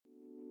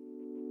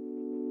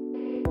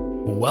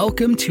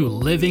Welcome to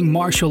Living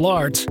Martial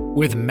Arts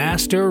with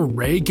Master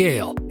Ray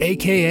Gale,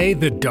 aka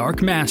the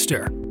Dark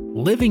Master.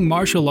 Living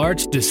Martial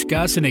Arts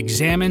discuss and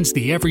examines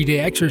the everyday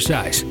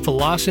exercise,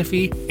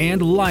 philosophy,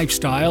 and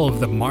lifestyle of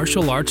the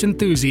martial arts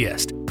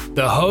enthusiast.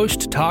 The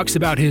host talks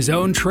about his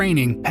own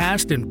training,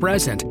 past and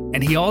present,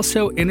 and he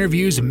also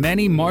interviews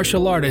many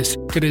martial artists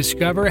to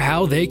discover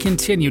how they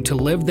continue to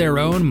live their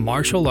own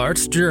martial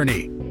arts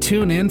journey.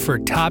 Tune in for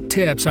top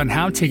tips on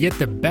how to get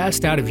the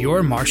best out of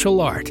your martial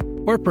art.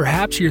 Or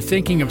perhaps you're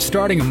thinking of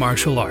starting a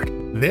martial art.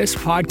 This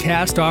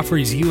podcast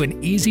offers you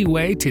an easy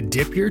way to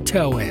dip your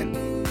toe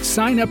in.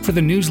 Sign up for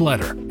the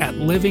newsletter at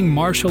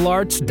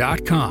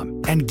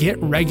livingmartialarts.com and get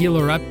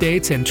regular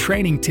updates and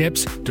training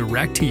tips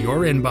direct to your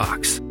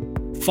inbox.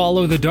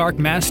 Follow the Dark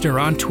Master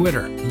on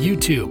Twitter,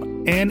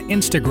 YouTube, and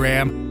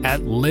Instagram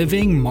at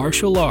Living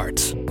Martial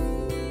Arts.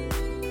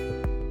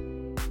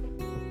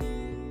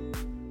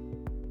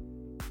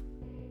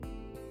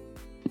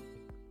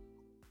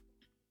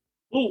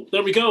 Oh,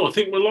 there we go. I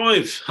think we're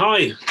live.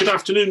 Hi, good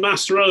afternoon,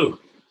 Master O.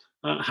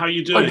 How are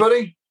you doing? Hi,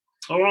 buddy.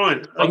 All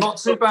right. I'm not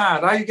too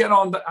bad. How are you getting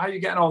on? How are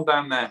you getting on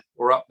down there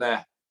or up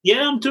there?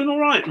 Yeah, I'm doing all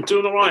right.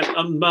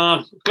 I'm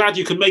glad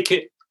you could make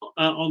it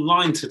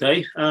online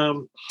today.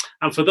 And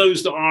for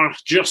those that are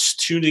just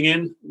tuning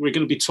in, we're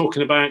going to be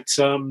talking about,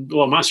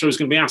 Master O is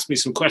going to be asking me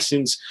some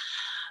questions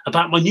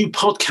about my new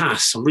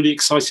podcast. I'm really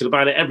excited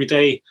about it,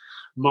 Everyday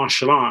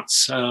Martial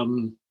Arts. So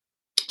we're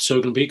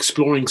going to be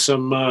exploring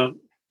some of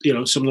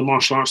the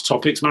martial arts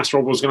topics. Master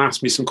Rob was going to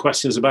ask me some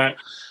questions about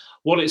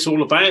what it's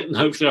all about, and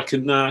hopefully I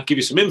can give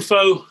you some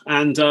info,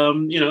 and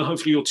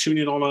hopefully you'll tune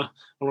in on a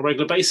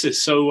regular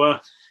basis. So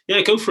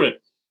go for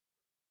it.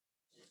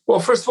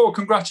 Well, first of all,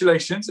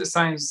 congratulations. It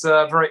sounds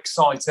very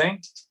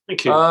exciting.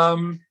 Thank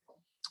you.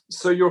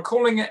 So you're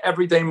calling it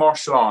Everyday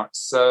Martial Arts.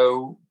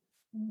 So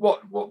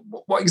what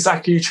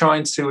exactly are you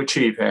trying to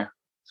achieve here?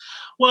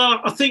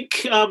 Well, I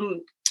think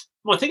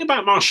my thing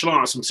about martial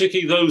arts, and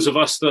particularly those of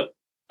us that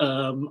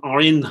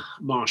are in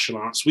martial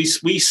arts, we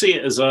see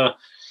it as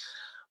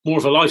more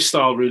of a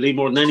lifestyle, really,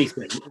 more than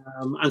anything,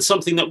 and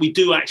something that we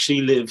do actually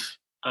live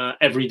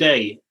every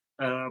day.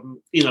 I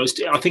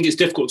think it's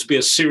difficult to be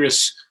a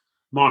serious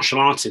martial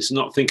artist and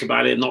not think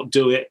about it, and not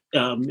do it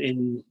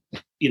in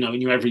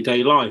your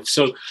everyday life.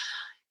 So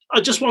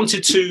I just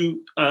wanted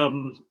to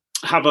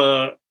have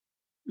a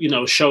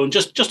show, and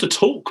just to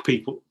talk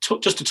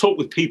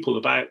with people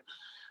about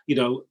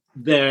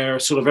their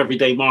sort of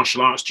everyday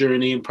martial arts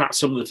journey, and perhaps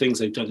some of the things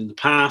they've done in the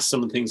past,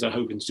 some of the things they're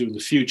hoping to do in the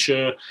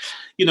future,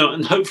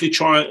 and hopefully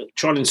try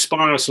and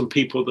inspire some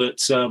people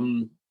that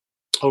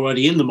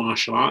already in the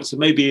martial arts, and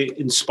maybe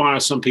inspire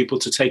some people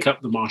to take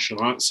up the martial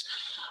arts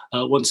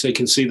once they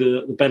can see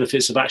the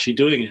benefits of actually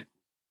doing it.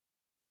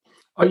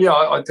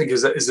 I think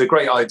it's a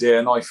great idea,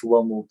 and I, for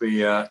one, will be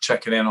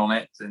checking in on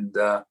it and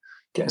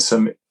getting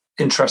some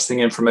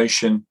interesting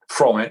information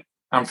from it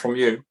and from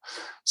you.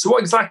 So what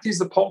exactly is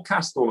the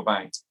podcast all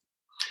about?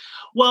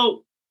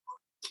 Well,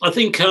 I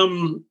think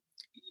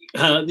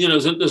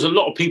there's a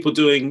lot of people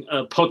doing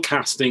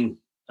podcasting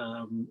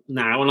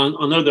now, and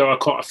I know there are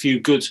quite a few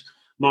good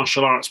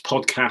martial arts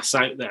podcasts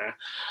out there.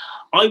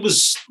 I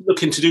was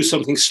looking to do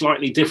something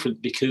slightly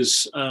different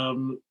because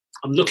I'm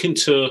looking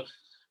to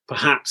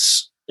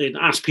perhaps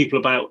ask people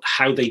about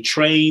how they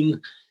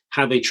train,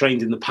 how they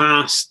trained in the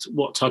past,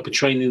 what type of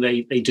training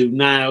they do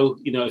now,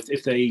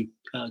 if they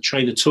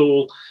train at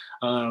all,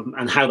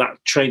 and how that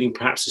training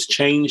perhaps has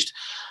changed.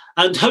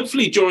 And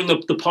hopefully during the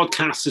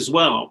podcast as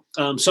well,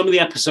 some of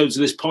the episodes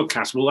of this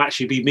podcast will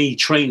actually be me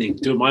training,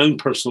 doing my own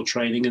personal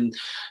training and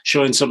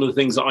showing some of the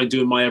things that I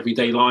do in my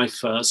everyday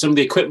life, some of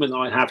the equipment that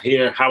I have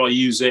here, how I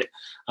use it,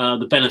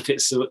 the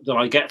benefits that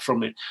I get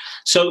from it.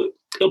 So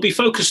it'll be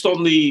focused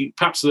on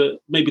perhaps the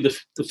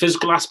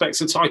physical aspects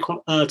of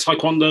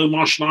Taekwondo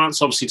martial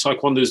arts. Obviously,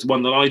 Taekwondo is the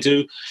one that I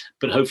do,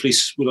 but hopefully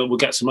we'll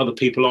get some other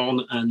people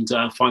on and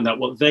find out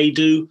what they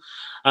do.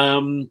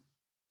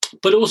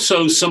 But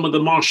also some of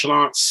the martial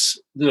arts,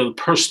 the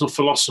personal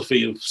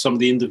philosophy of some of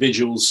the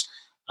individuals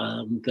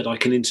that I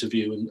can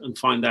interview and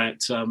find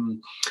out,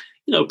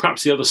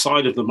 perhaps the other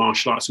side of the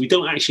martial arts we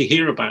don't actually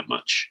hear about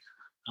much.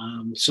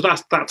 So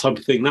that's that type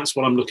of thing. That's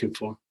what I'm looking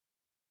for.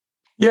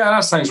 Yeah,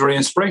 that sounds very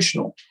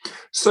inspirational.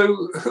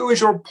 So who is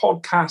your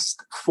podcast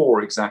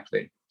for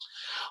exactly?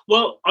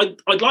 Well,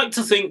 I'd like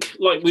to think,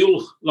 like we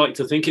all like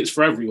to think, it's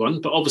for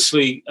everyone. But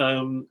obviously,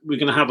 we're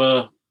going to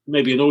have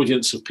maybe an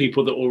audience of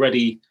people that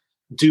already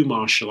do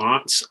martial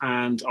arts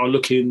and are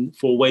looking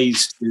for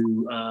ways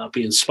to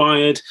be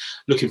inspired,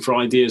 looking for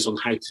ideas on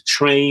how to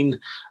train,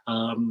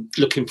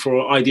 looking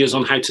for ideas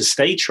on how to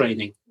stay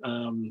training,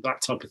 that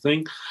type of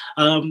thing.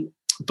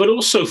 But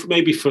also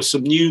maybe for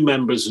some new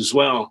members as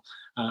well,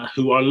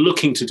 who are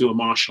looking to do a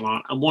martial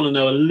art and want to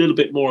know a little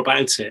bit more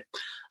about it.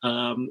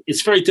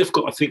 It's very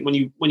difficult, I think,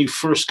 when you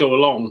first go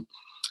along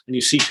and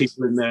you see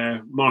people in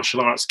their martial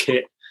arts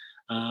kit,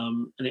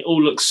 and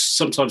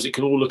sometimes it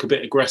can all look a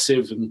bit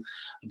aggressive and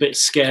a bit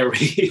scary.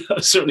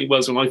 It certainly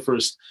was when I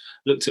first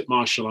looked at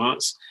martial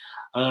arts.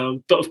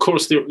 But of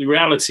course, the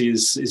reality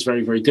is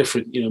very, very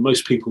different.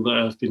 Most people that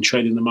have been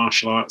trained in the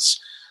martial arts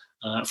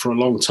for a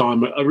long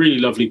time are really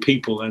lovely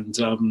people,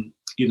 and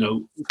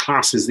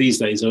classes these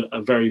days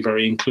are very,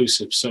 very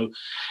inclusive. So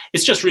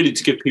it's just really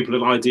to give people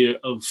an idea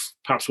of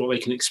perhaps what they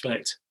can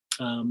expect.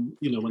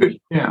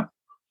 Yeah,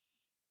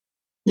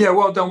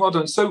 well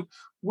done. So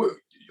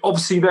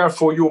obviously,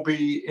 therefore, you'll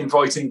be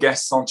inviting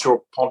guests onto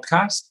your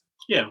podcast.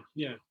 Yeah,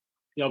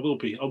 I will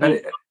be.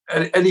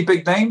 Any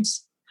big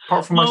names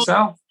apart from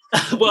myself?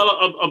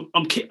 Well,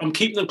 I'm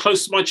keeping them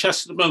close to my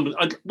chest at the moment.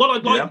 What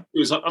I'd like to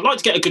do is I'd like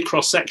to get a good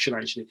cross section.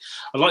 Actually,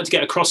 I'd like to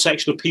get a cross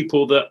section of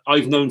people that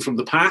I've known from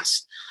the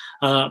past,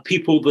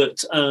 people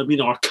that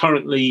are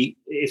currently,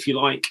 if you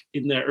like,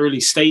 in their early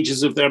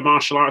stages of their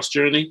martial arts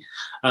journey.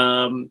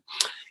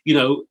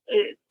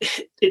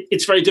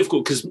 It's very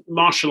difficult because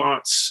martial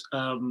arts,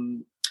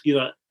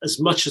 as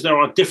much as there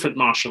are different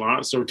martial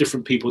arts, there are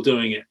different people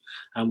doing it,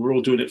 and we're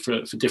all doing it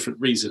for different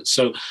reasons.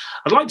 So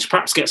I'd like to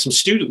perhaps get some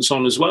students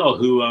on as well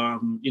who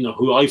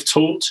I've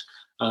taught,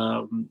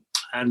 and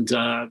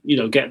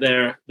get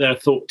their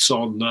thoughts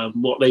on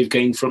what they've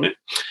gained from it.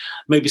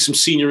 Maybe some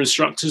senior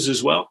instructors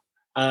as well.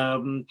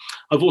 I've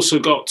also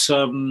got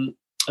an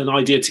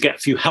idea to get a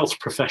few health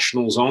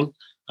professionals on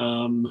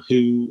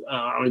who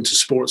are into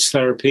sports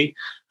therapy,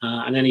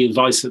 and any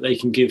advice that they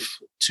can give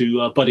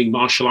to budding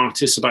martial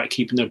artists about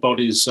keeping their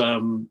bodies,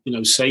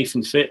 safe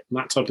and fit and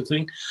that type of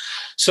thing.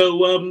 So,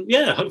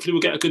 hopefully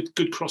we'll get a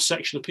good cross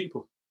section of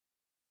people.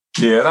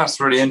 Yeah, that's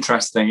really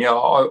interesting. Yeah,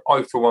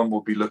 I for one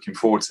will be looking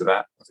forward to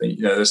that. I think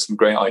there's some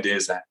great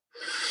ideas there.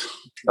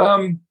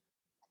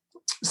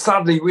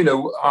 Sadly,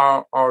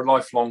 our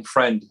lifelong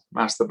friend,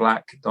 Master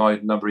Black,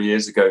 died a number of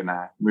years ago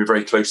now. We're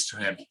very close to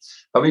him.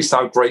 And we used to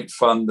have great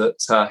fun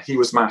that he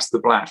was Master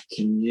Black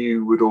and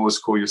you would always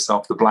call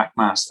yourself the Black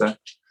Master.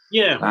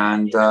 Yeah.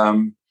 And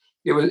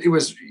it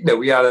was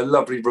we had a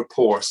lovely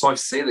rapport. So I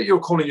see that you're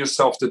calling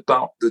yourself the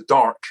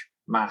Dark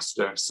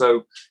Master.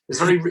 So is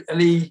there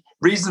any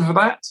reason for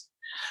that?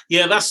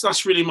 Yeah,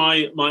 that's really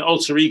my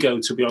alter ego,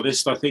 to be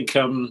honest. I think,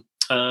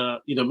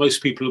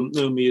 most people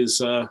know me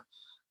as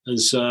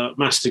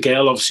Master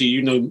Gale. Obviously,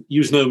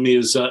 you've known me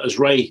as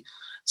Ray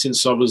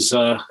since I was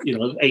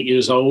 8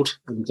 years old,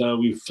 and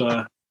we've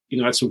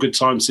had some good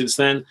times since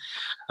then.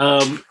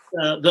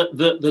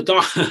 The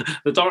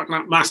Dark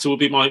Master will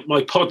be my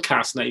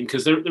podcast name,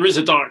 because there is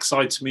a dark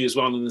side to me as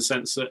well, in the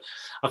sense that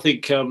I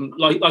think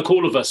like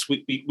all of us,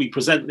 we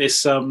present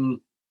this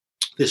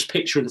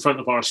picture in front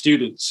of our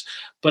students,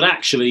 but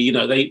actually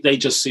they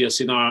just see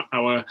us in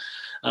our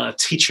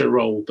teacher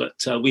role, but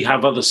we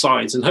have other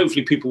sides, and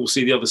hopefully people will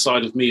see the other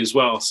side of me as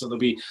well. So there'll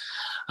be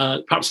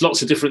perhaps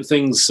lots of different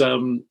things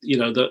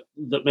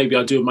that maybe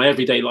I do in my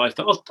everyday life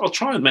that I'll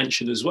try and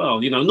mention as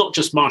well, not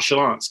just martial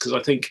arts, because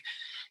I think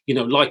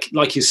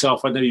like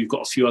yourself, I know you've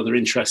got a few other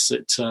interests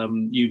that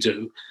you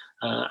do,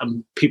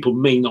 and people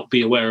may not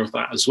be aware of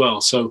that as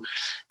well. So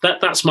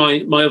that's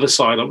my other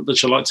side,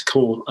 which I like to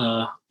call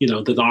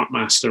the Dark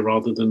Master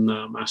rather than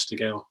Master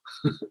Gale.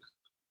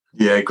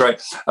 Yeah, great.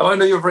 And I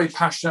know you're very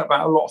passionate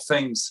about a lot of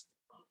things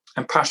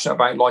and passionate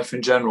about life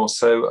in general.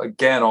 So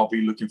again, I'll be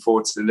looking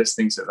forward to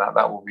listening to that.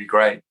 That will be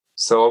great.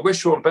 So I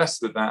wish you all the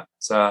best with that,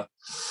 Master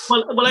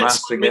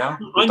Gale,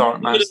 the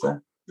Dark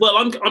Master. Well,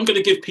 I'm going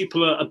to give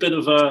people a bit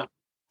of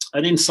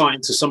an insight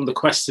into some of the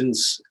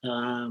questions that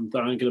I'm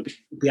going to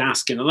be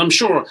asking, and I'm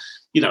sure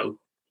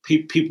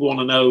people want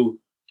to know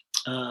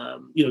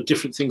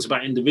different things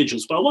about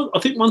individuals. But I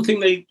think one thing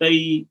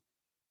they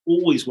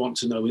always want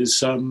to know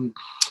is a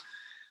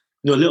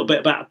little bit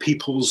about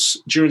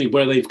people's journey,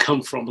 where they've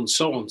come from, and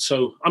so on.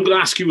 So I'm going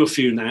to ask you a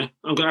few now.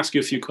 I'm going to ask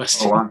you a few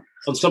questions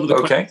on some of the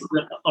questions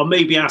that I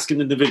may be asking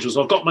individuals.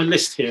 I've got my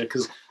list here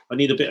because I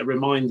need a bit of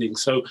reminding.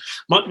 So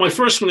my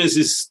first one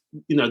is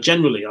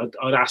generally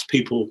I'd ask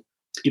people,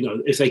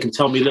 if they can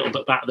tell me a little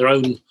bit about their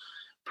own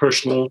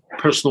personal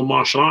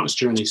martial arts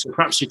journey. So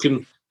perhaps you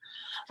can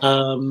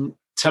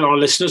tell our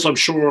listeners. I'm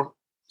sure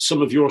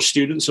some of your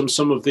students and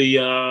some of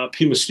the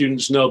Puma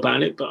students know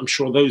about it, but I'm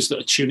sure those that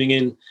are tuning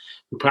in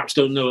who perhaps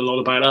don't know a lot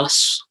about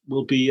us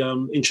will be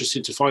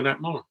interested to find out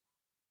more.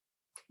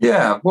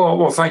 Yeah,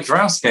 well, thank you for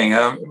asking.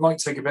 It might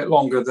take a bit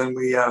longer than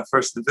we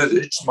first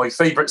envisaged. It's my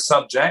favourite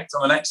subject.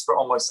 I'm an expert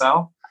on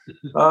myself.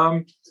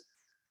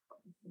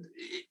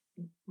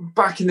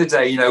 Back in the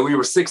day, we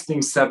were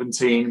 16,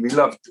 17.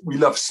 We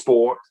loved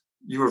sport.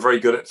 You were very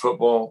good at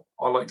football.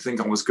 I like to think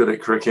I was good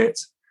at cricket.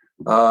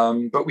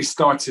 But we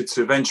started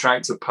to venture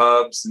out to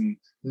pubs and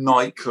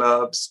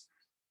nightclubs.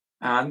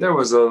 And there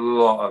was a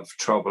lot of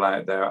trouble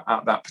out there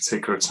at that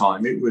particular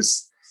time. It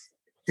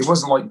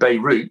wasn't like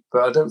Beirut,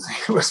 but I don't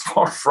think it was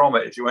far from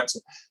it. There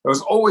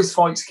was always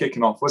fights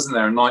kicking off, wasn't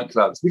there, in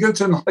nightclubs? We go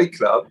to a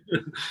nightclub,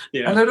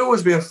 and there'd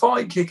always be a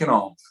fight kicking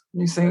off.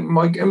 And you think,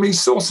 and we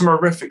saw some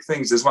horrific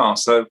things as well.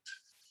 So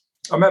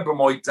I remember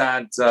my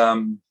dad,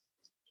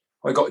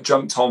 I got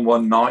jumped on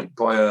one night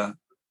by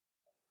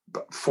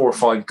 4 or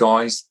 5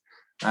 guys.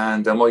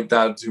 And my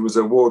dad, who was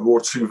a World War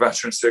II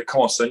veteran, said,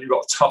 "Come on, son, you've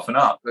got to toughen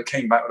up." I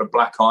came back with a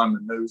black eye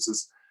and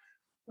noses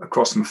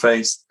across my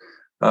face.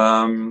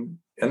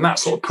 that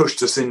sort of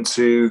pushed us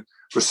into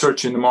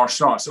researching the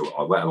martial arts. So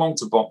I went along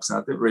to boxing.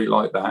 I didn't really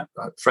like that.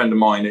 A friend of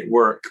mine at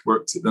work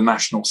worked at the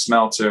National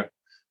Smelter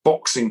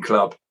Boxing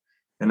Club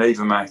in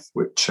Avonmouth,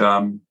 which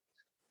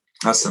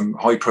has some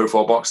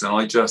high-profile boxing.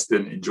 I just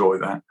didn't enjoy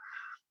that.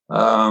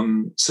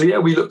 So yeah,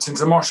 we looked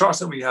into martial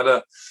arts, and we had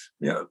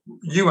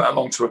you went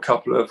along to a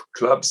couple of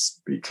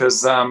clubs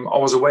because I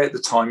was away at the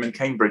time in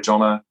Cambridge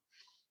on a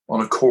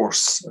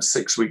course, a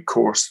 6-week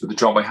course for the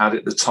job I had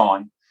at the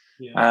time.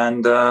 Yeah.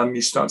 And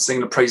you start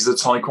singing the praises of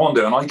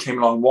Taekwondo, and I came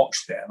along and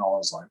watched it, and I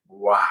was like,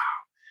 wow,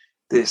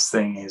 this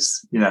thing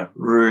is,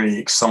 really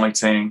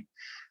exciting.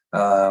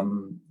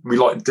 We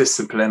like the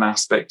discipline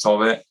aspect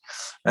of it.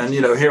 And,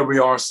 here we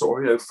are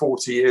sort of,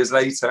 40 years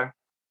later,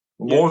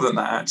 more than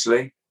that,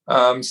 actually,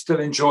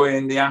 still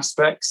enjoying the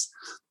aspects.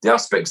 The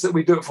aspects that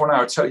we do it for now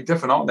are totally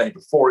different, aren't they?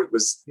 Before it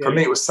was, for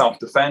me, it was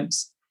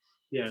self-defense.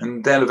 Yeah.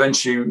 And then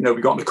eventually,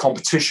 we got into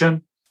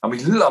competition, and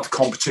we love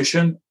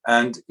competition.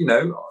 And,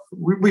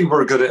 we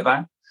were good at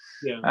that.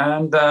 Yeah.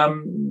 And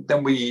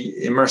then we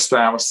immersed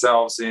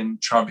ourselves in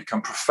trying to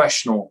become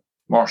professional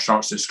martial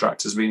arts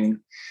instructors, meaning,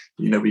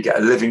 we get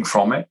a living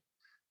from it.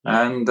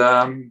 And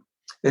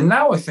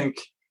now I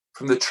think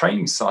from the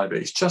training side of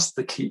it, it's just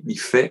to keep me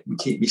fit and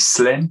keep me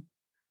slim.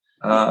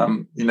 I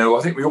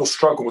think we all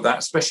struggle with that,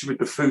 especially with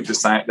the food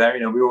that's out there.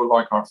 We all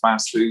like our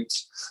fast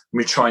foods, and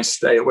we try and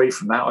stay away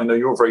from that. I know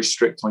you're very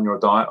strict on your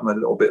diet. I'm a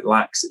little bit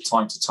lax at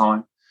time to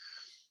time.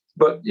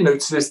 But,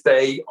 to this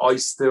day, I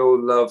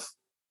still love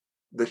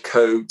the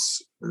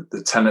codes,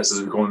 the tenets,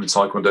 as we call them in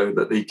Taekwondo,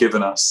 that they've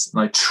given us.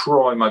 And I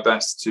try my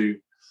best to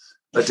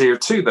adhere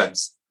to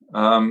those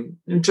and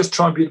just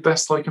try and be the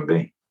best I can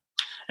be.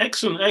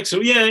 Excellent.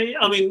 Yeah,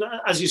 I mean,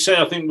 as you say,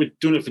 I think we're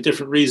doing it for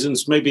different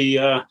reasons. Maybe,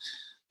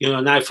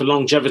 now for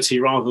longevity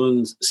rather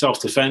than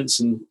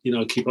self-defense, and,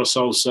 keep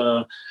ourselves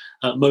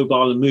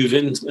mobile and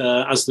moving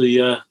as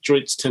the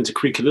joints tend to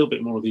creak a little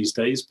bit more these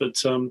days. But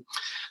so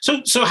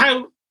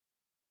how...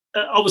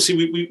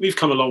 obviously, we've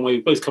come a long way.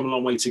 We've both come a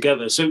long way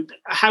together. So,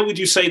 how would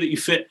you say that you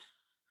fit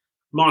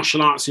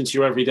martial arts into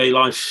your everyday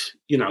life?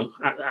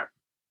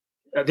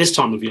 At this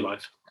time of your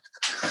life.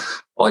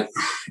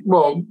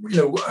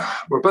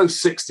 We're both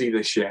 60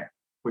 this year,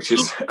 which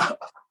is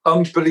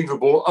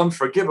unbelievable,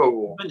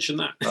 unforgivable. Mention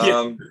that.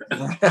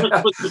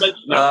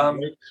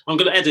 I'm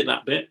going to edit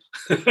that bit.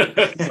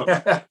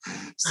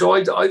 So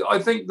I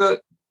think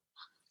that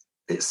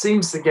it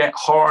seems to get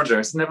harder.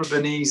 It's never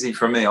been easy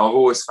for me. I've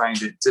always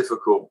found it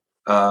difficult.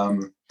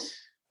 And,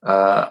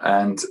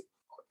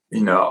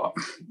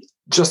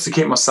 just to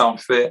keep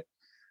myself fit,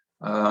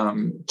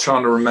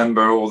 trying to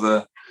remember all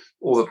the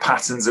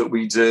patterns that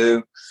we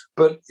do.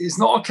 But it's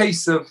not a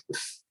case of,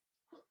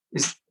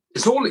 it's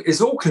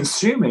all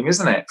consuming,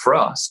 isn't it, for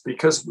us?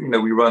 Because,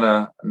 we run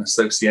an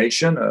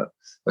association, a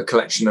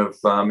collection of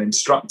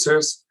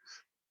instructors,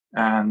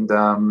 and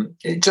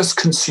it just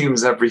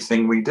consumes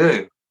everything we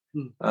do.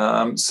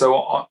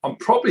 So I'm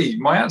probably,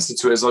 my answer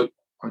to it is I'm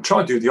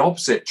trying to do the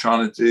opposite,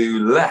 trying to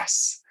do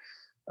less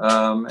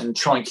and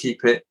try and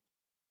keep it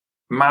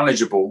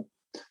manageable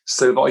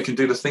so that I can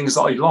do the things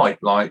that I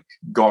like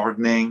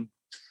gardening,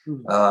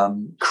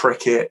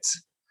 cricket,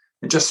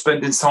 and just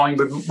spending time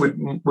with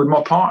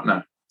my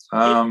partner.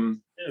 Yeah,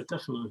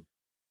 definitely.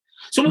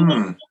 So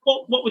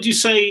what would you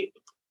say?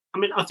 I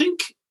mean, I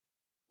think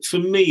for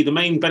me, the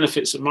main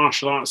benefits that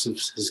martial arts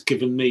has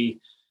given me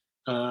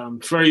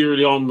very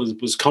early on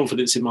was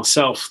confidence in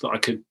myself that I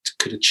could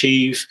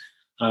achieve.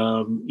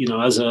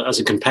 As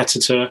a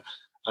competitor,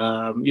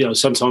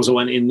 sometimes I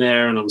went in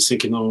there and I was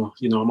thinking,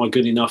 am I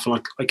good enough?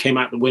 And I came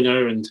out the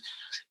winner. And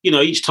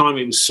each time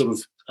it was sort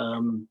of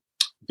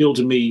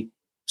building me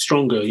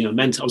stronger.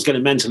 I was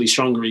getting mentally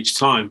stronger each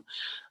time.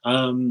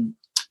 I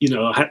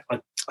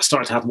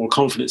started to have more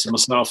confidence in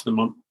myself and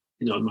my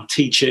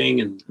teaching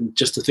and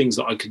just the things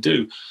that I could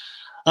do.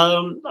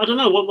 I don't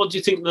know. What do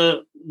you think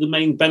the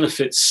main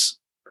benefits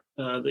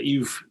that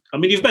you've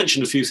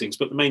mentioned a few things,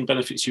 but the main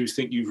benefits you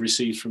think you've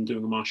received from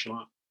doing a martial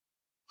art?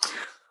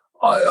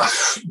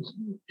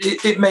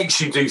 It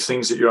makes you do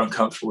things that you're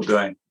uncomfortable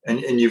doing,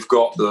 and you've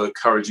got the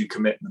courage and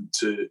commitment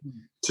to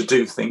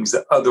do things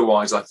that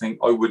otherwise I think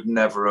I would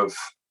never have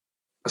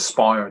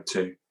aspired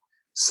to.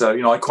 So,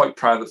 I'm quite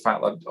proud of the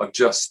fact that I've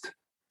just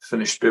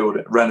finished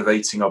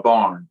renovating a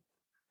barn.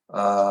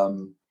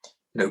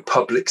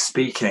 Public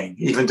speaking,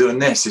 even doing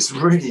this is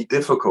really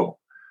difficult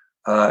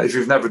if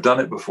you've never done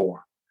it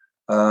before.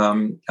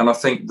 And I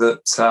think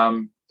that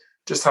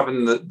just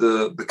having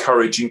the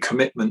courage and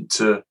commitment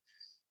to,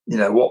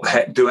 what the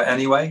heck, do it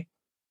anyway,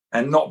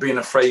 and not being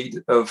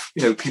afraid of,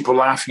 people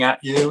laughing at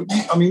you.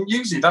 I mean,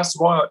 usually that's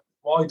why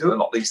I do a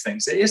lot of these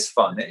things. It is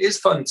fun. It is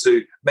fun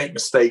to make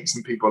mistakes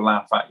and people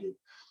laugh at you.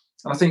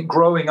 And I think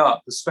growing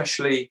up,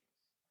 especially,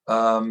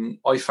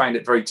 I found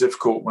it very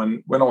difficult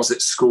when I was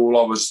at school.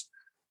 I was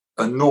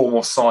a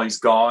normal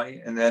sized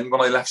guy, and then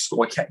when I left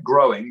school, I kept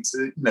growing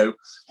to,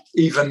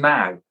 even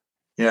now,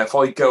 if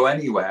I go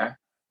anywhere,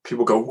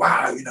 people go,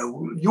 wow,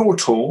 you're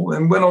tall.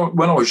 And when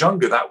I was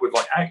younger, that would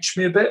ouch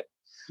me a bit.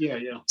 Yeah.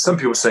 Some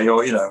people say,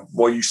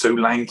 why are you so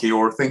lanky,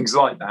 or things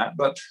like that.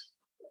 But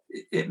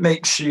it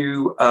makes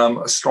you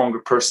a stronger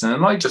person.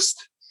 And I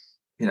just,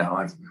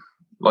 I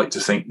like to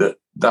think that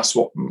that's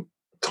what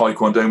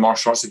Taekwondo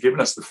martial arts have given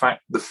us,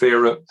 the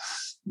fear of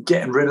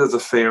getting rid of the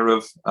fear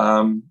of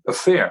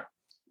fear.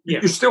 Yeah.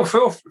 You still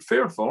feel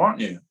fearful, aren't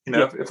you?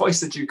 If I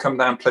said you come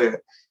down and play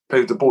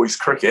with the boys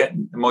cricket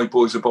and my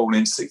boys are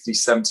bowling 60,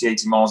 70,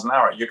 80 miles an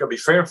hour, you're going to be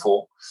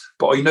fearful.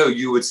 But I know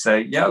you would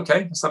say, yeah,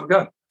 okay, let's have a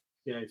go.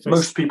 Yeah,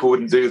 most people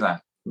wouldn't do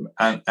that.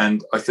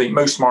 And I think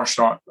most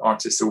martial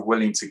artists are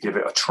willing to give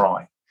it a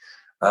try.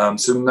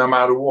 So no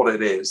matter what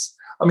it is,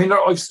 I mean,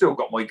 I've still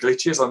got my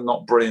glitches. I'm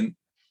not brilliant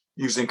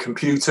using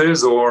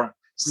computers or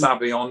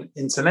savvy on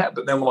internet.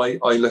 But then when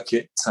I look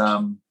at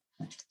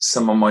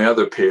some of my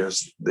other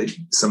peers,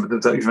 some of them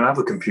don't even have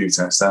a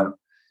computer. So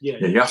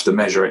you have to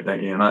measure it,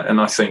 don't you?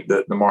 And I think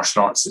that the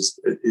martial arts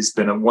has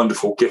been a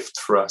wonderful gift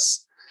for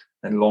us,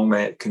 and long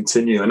may it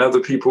continue. And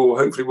other people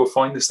hopefully will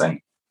find the same.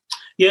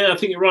 Yeah, I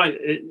think you're right.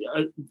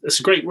 It's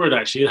a great word,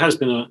 actually. It has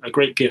been a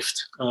great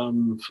gift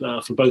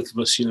for both of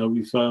us.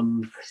 We've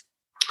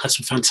had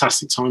some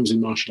fantastic times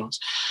in martial arts.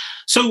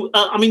 So,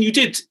 I mean,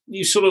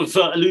 you sort of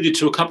alluded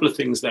to a couple of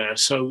things there.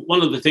 So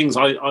one of the things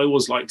I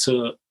always like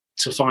to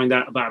find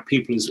out about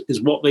people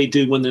is what they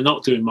do when they're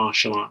not doing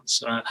martial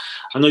arts. I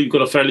know you've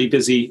got a fairly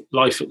busy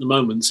life at the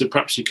moment, so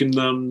perhaps you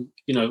can,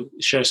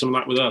 share some of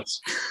that with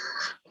us.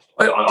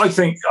 I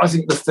think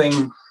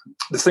the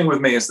thing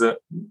with me is that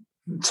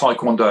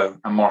Taekwondo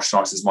and martial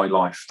arts is my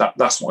life.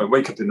 That's what I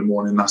wake up in the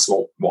morning. That's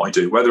what I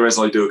do. Whether as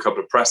I do a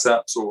couple of press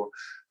ups or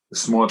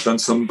I've done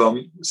some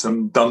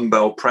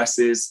dumbbell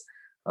presses,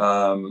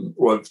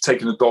 or I've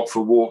taken the dog for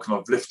a walk and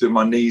I've lifted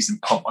my knees and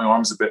pumped my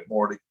arms a bit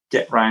more to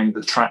get round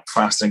the track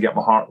faster and get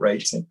my heart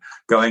rate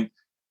going.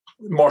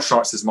 Martial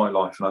arts is my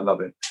life and I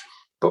love it.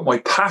 But my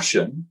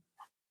passion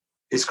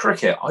is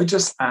cricket. I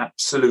just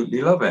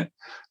absolutely love it.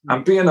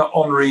 And being an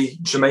honorary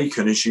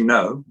Jamaican, as you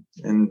know,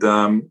 and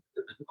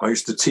I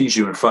used to tease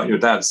you in front of your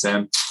dad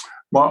saying,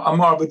 I'm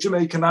more of a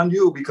Jamaican than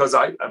you because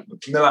I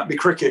like me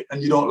cricket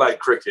and you don't like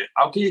cricket.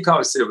 How can you kind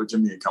of say of a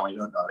Jamaican when you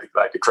don't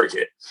like the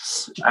cricket?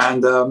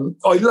 And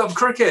I love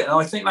cricket. And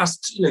I think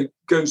that's,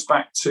 goes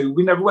back to,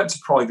 we never went to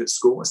private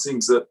school. It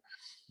seems that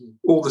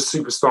all the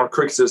superstar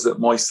cricketers that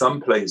my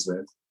son plays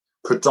with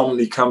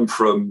predominantly come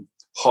from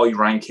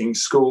high-ranking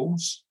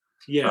schools,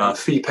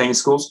 fee-paying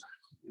schools.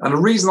 And the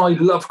reason I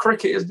love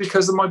cricket is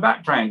because of my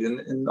background.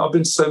 And I've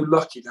been so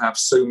lucky to have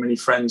so many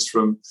friends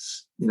from,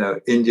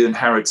 Indian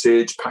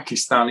heritage,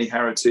 Pakistani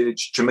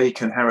heritage,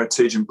 Jamaican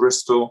heritage in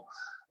Bristol.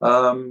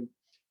 And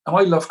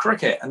I love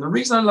cricket. And the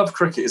reason I love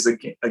cricket is,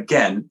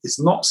 again, it's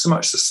not so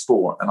much the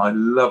sport. And I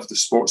love the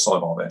sports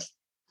side of it.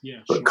 Yeah,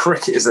 but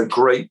cricket is a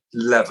great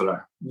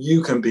leveler.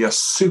 You can be a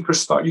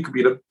superstar. You can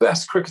be the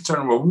best cricketer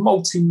in the world,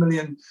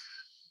 multi-million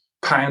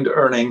pound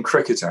earning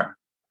cricketer.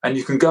 And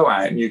you can go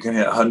out and you can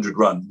hit 100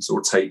 runs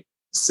or take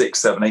 6,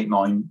 7, 8,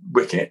 9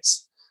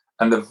 wickets.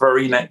 And the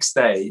very next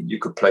day, you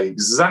could play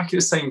exactly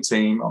the same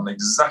team on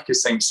exactly the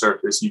same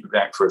surface. And you could be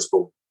out first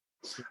ball.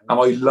 And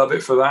I love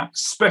it for that,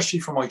 especially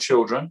for my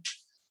children.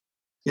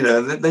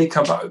 They've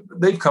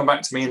come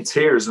back to me in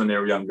tears when they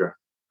were younger.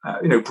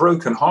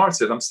 Broken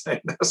hearted. I'm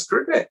saying, that's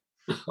cricket.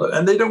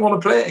 And they don't want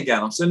to play it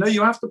again. I'm saying, no,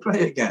 you have to play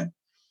it again.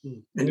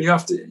 And you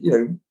have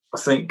to, I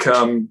think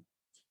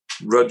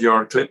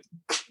Rudyard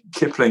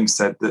Kipling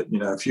said that,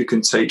 if you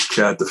can take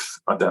I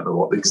don't know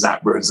what the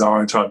exact words are.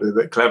 I'm trying to be a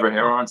bit clever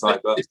here, aren't I?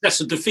 But it's best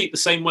to defeat the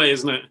same way,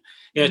 isn't it?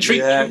 Yeah, treat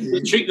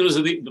them as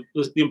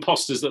the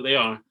imposters that they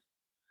are.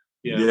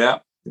 Yeah,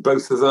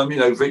 both of them,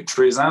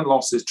 victories and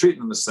losses, treat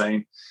them the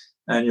same,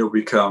 and you'll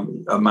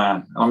become a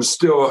man. I'm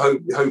still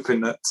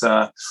hoping that,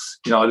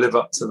 I live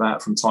up to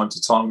that from time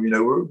to time.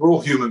 We're all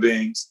human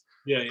beings.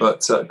 Yeah.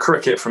 But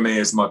cricket for me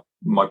is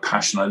my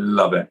passion. I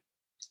love it.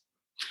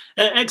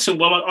 Excellent.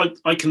 Well,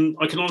 I can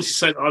honestly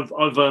say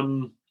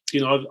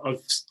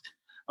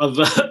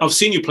I've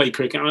seen you play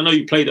cricket. I know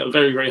you played at a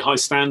very, very high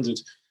standard,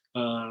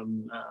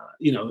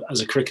 as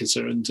a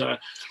cricketer, and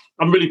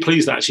I'm really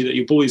pleased actually that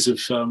your boys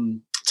have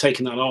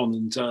taken that on.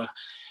 And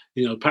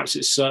perhaps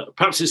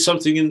it's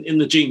something in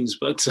the genes,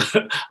 but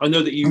I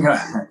know that you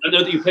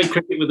played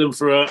cricket with them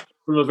from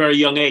a very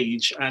young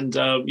age, and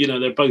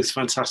they're both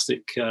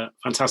fantastic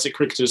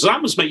cricketers. So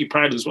that must make you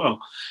proud as well.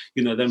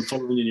 Them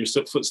following in your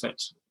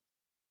footsteps.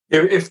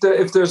 If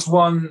there's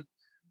one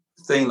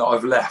thing that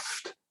I've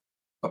left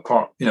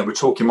apart, we're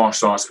talking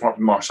martial arts, apart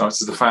from martial arts,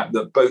 is the fact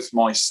that both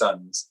my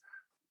sons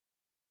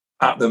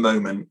at the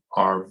moment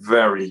are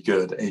very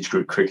good age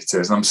group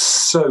cricketers. And I'm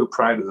so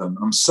proud of them.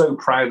 I'm so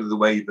proud of the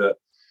way that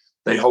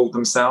they hold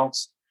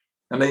themselves.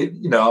 And they,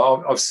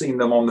 I've seen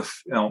them on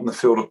the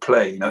field of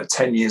play, at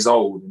 10 years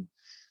old, and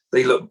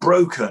they look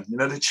broken.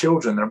 The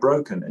children, they're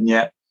broken. And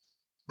yet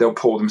they'll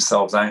pull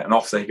themselves out and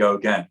off they go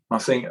again. And I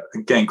think,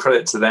 again,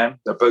 credit to them.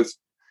 They're both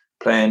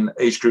playing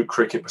age group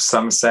cricket for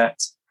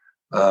Somerset.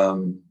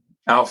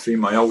 Alfie,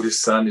 my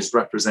oldest son, is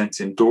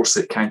representing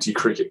Dorset County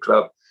Cricket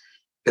Club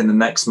in the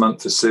next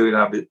month or so. He'll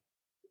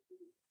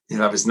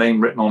have his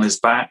name written on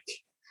his back.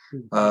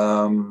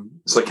 So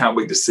I can't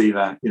wait to see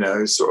that.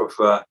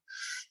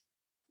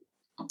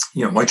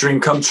 my dream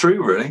come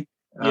true, really.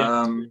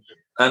 Yeah.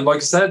 And like I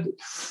said,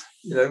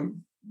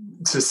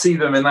 to see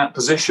them in that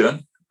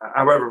position,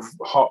 however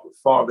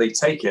far they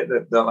take it,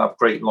 they'll have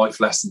great life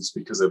lessons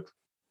because of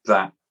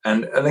that.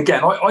 And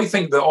again, I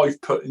think that I've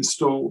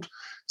installed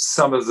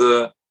some of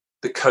the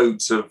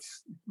codes of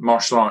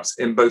martial arts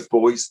in both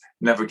boys.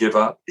 Never give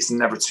up. It's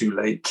never too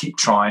late. Keep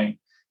trying.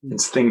 And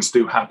things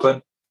do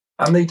happen,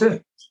 and they do.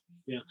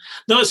 Yeah,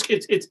 no, it's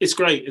great. It's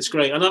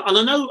great, and I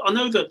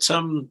know that.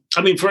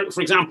 I mean,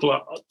 for example,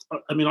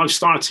 I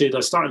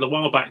started a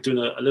while back doing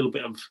a little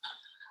bit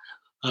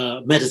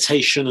of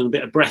meditation and a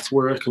bit of breath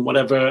work and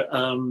whatever.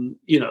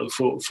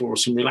 For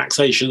some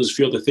relaxations, a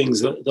few other things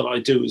that I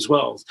do as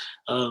well.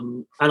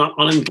 And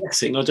I'm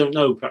guessing, I don't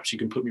know. Perhaps you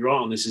can put me right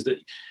on this. Is that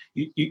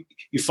you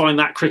find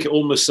that cricket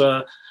almost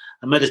a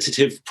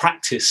meditative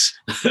practice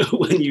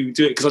when you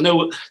do it? Because I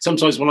know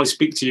sometimes when I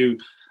speak to you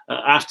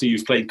after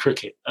you've played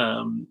cricket,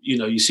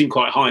 you seem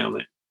quite high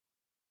on it.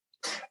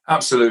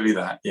 Absolutely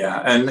that,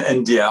 yeah.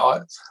 And yeah,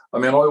 I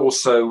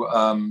also,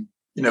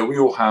 we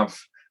all have,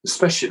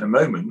 especially at the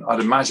moment, I'd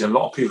imagine a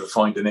lot of people are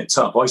finding it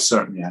tough. I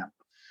certainly am.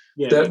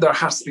 Yeah. There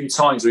has to be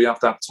times where you have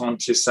to have time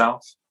to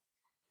yourself.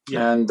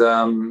 Yeah. And,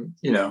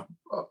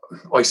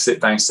 I sit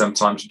down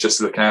sometimes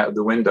just looking out of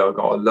the window. I've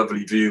got a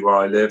lovely view where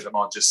I live, and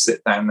I'll just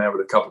sit down there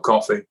with a cup of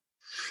coffee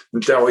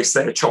and, dare I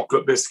say, a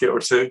chocolate biscuit or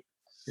two.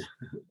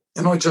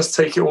 And I just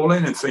take it all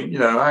in and think,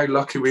 how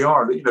lucky we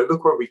are.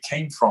 Look where we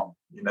came from.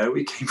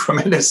 We came from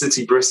inner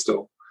city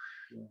Bristol.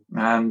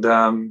 Yeah.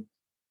 And,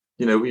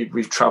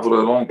 we've travelled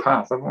a long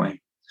path, haven't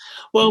we?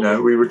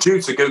 Well, we were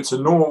due to go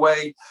to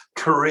Norway,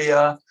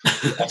 Korea,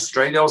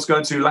 Australia. I was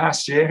going to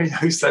last year.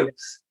 So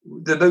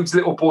those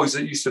little boys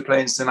that used to play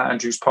in St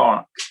Andrews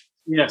Park,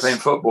 playing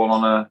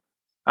football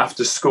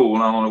after school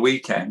and on a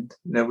weekend.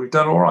 We've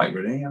done all right,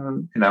 really.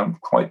 And I'm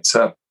quite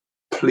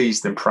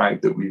pleased and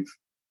proud that we've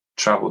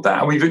travelled that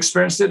and we've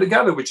experienced it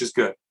together, which is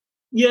good.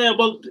 Yeah,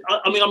 well,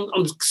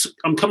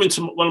 I'm coming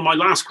to one of my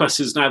last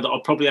questions now that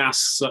I'll probably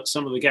ask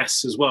some of the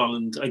guests as well.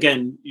 And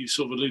again, you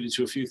sort of alluded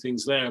to a few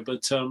things there,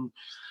 but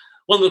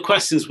one of the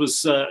questions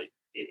was,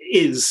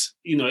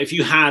 if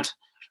you had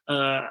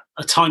a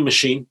time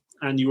machine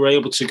and you were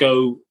able to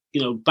go,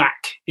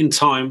 back in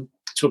time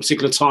to a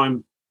particular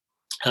time,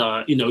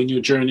 in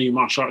your journey, your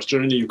martial arts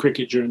journey, your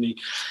cricket journey,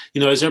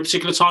 is there a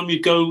particular time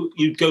you'd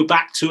go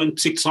back to, and a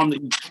particular time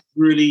that you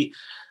really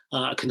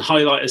can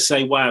highlight and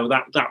say, wow,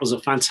 that was a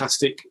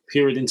fantastic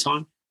period in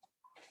time?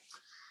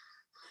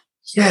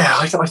 Yeah,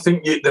 I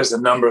think there's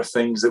a number of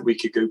things that we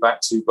could go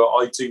back to, but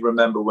I do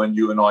remember when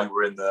you and I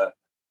were in the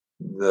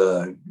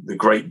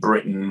Great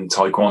Britain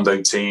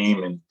Taekwondo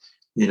team, and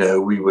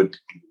we would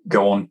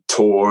go on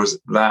tours.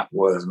 That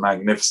was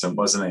magnificent,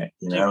 wasn't it?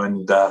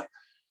 And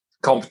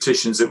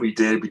competitions that we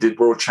did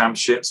world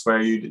championships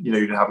where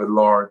you'd have a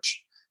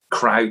large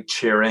crowd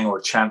cheering or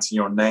chanting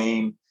your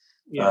name.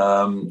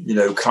 Yeah.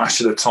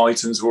 Clash of the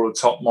Titans, where the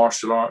top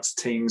martial arts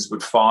teams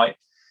would fight.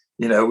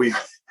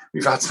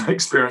 We've had some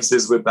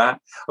experiences with that.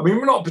 I mean,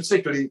 we're not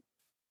particularly,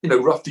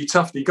 roughy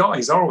toughy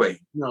guys, are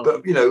we? No.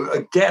 But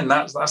again,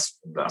 that's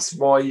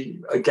why,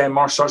 again,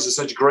 martial arts is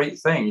such a great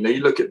thing.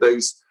 You look at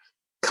those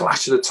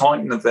Clash of the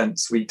Titan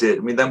events we did.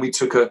 I mean, then we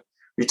took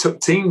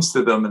teams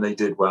to them and they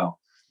did well.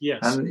 Yes.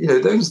 And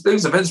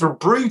those events were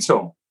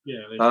brutal.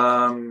 Yeah.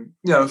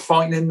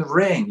 Fighting in the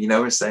ring.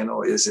 And saying,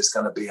 "Oh, is this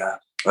going to be a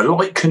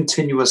light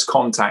continuous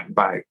contact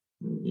bout?"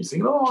 You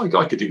think, "Oh,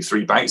 I could do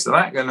 3 bouts of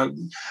that,"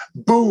 and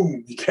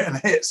boom, you get a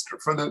hit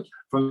from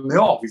the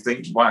off. You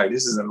think, "Wow,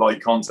 this isn't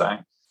light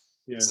contact."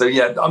 Yeah. So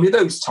yeah, I mean,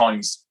 those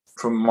times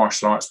from a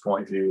martial arts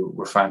point of view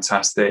were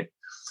fantastic.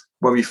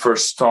 When we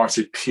first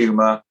started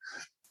Puma,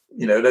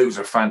 those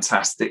are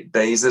fantastic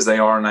days, as they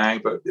are now.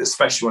 But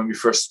especially when we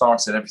first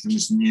started, everything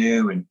was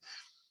new, and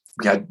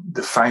we had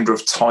the founder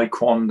of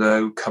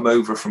Taekwondo come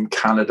over from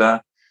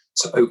Canada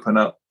to open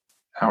up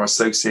our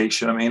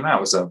association. I mean, that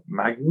was a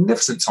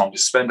magnificent time to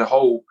spend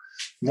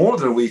more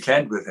than a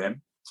weekend with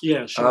him.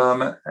 Yeah,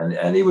 sure.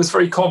 And he was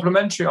very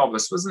complimentary of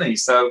us, wasn't he?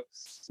 So,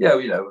 yeah,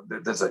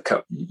 there's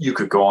you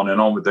could go on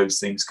and on with those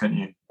things, couldn't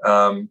you?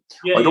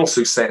 I'd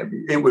also say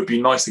it would be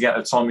nice to get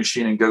a time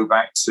machine and go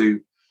back to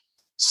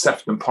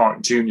Sefton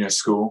Park Junior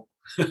School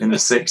in the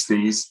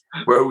 60s,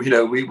 where,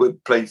 we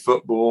would play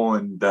football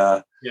and,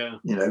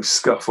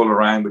 scuffle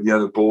around with the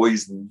other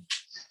boys. And,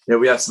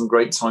 we had some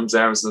great times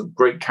there. As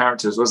great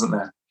characters, wasn't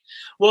there?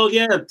 Well,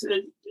 yeah,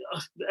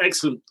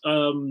 excellent.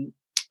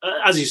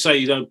 As you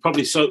say,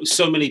 probably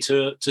so many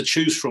to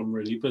choose from,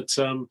 really. But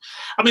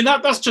I mean,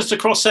 that's just a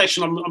cross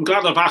section. I'm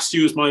glad I've asked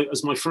you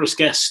as my first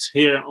guest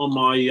here on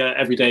my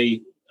Everyday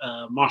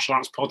Martial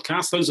Arts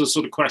podcast. Those are the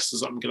sort of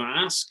questions I'm going to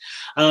ask.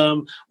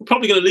 We're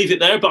probably going to leave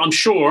it there, but I'm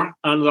sure,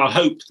 and I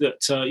hope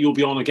that you'll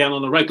be on again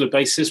on a regular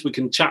basis. We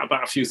can chat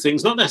about a few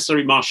things, not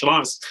necessarily martial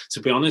arts, to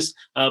be honest,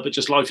 but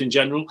just life in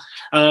general.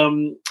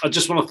 I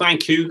just want to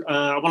thank you.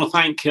 I want to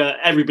thank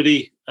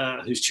everybody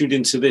who's tuned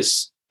into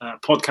this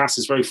podcast,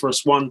 this very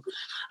first one.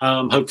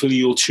 Hopefully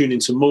you'll tune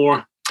into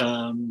more.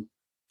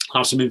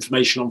 have some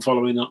information on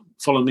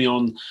follow me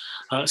on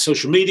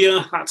social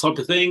media, that type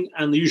of thing,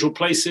 and the usual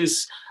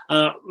places.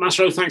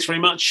 Master O, thanks very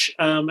much.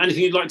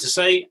 Anything you'd like to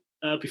say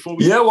before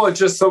we... Yeah, well,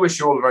 I wish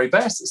you all the very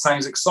best. It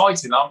sounds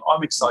exciting.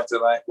 I'm excited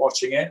about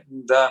watching it,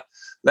 and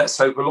let's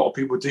hope a lot of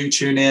people do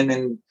tune in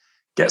and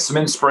get some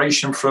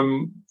inspiration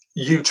from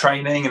you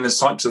training and the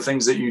types of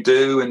things that you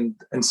do,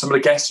 and some of the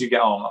guests you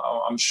get on.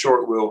 I'm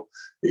sure it will.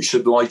 It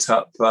should light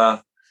up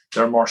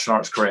their martial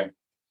arts career.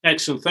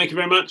 Excellent. Thank you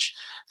very much.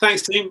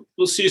 Thanks, team.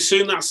 We'll see you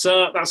soon. That's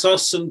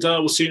us, and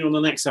we'll see you on the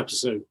next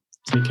episode.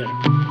 Take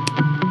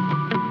care.